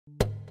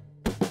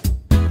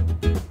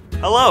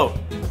Hello.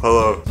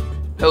 Hello.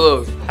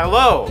 Hello.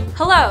 Hello.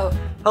 Hello.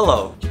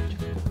 Hello.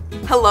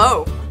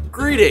 Hello.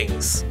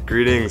 Greetings.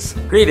 Greetings.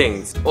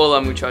 Greetings. Hola,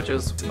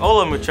 muchachos.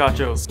 Hola,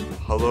 muchachos.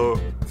 Hello,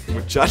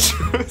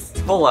 muchachos.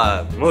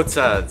 Hola,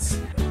 muchachos.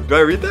 Do I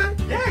read that?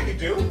 Yeah, you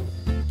do.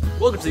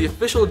 Welcome to the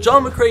official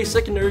John McCrae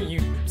Secondary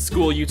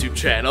School YouTube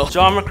channel.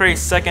 John McCrae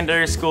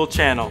Secondary School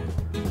channel.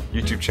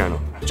 YouTube channel.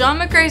 John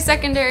McCrae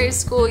Secondary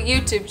School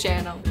YouTube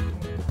channel.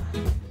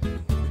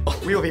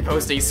 We will be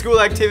posting school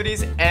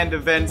activities and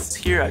events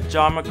Here at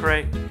John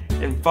McCrae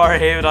in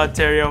Barrhaven,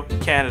 Ontario,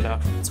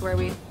 Canada. It's where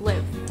we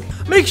live.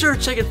 Make sure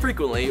to check it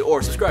frequently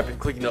or subscribe by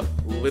clicking the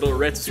little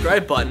red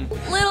subscribe button.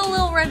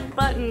 Little red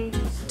button.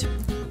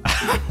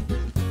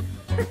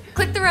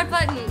 Click the red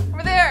button.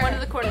 Over there. One of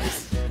the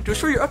corners. To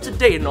ensure you're up to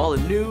date on all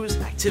the news,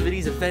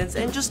 activities, events,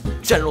 and just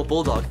general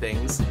Bulldog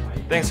things.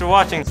 Thanks for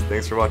watching.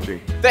 Thanks for watching.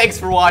 Thanks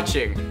for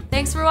watching.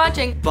 Thanks for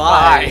watching.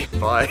 Bye.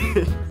 Bye. Bye.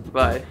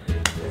 Bye.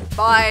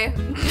 Bye.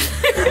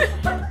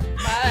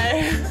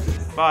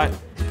 Bye.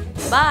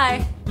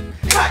 Bye.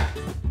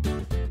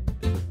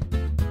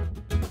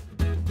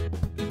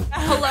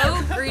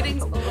 Hello,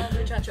 greetings. Hola,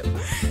 muchacho.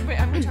 Wait,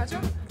 I'm muchacho?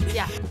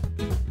 Yeah.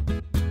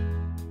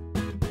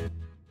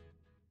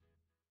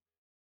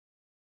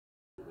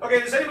 Okay,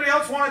 does anybody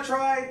else want to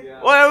try?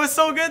 Well, it was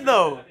so good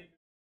though.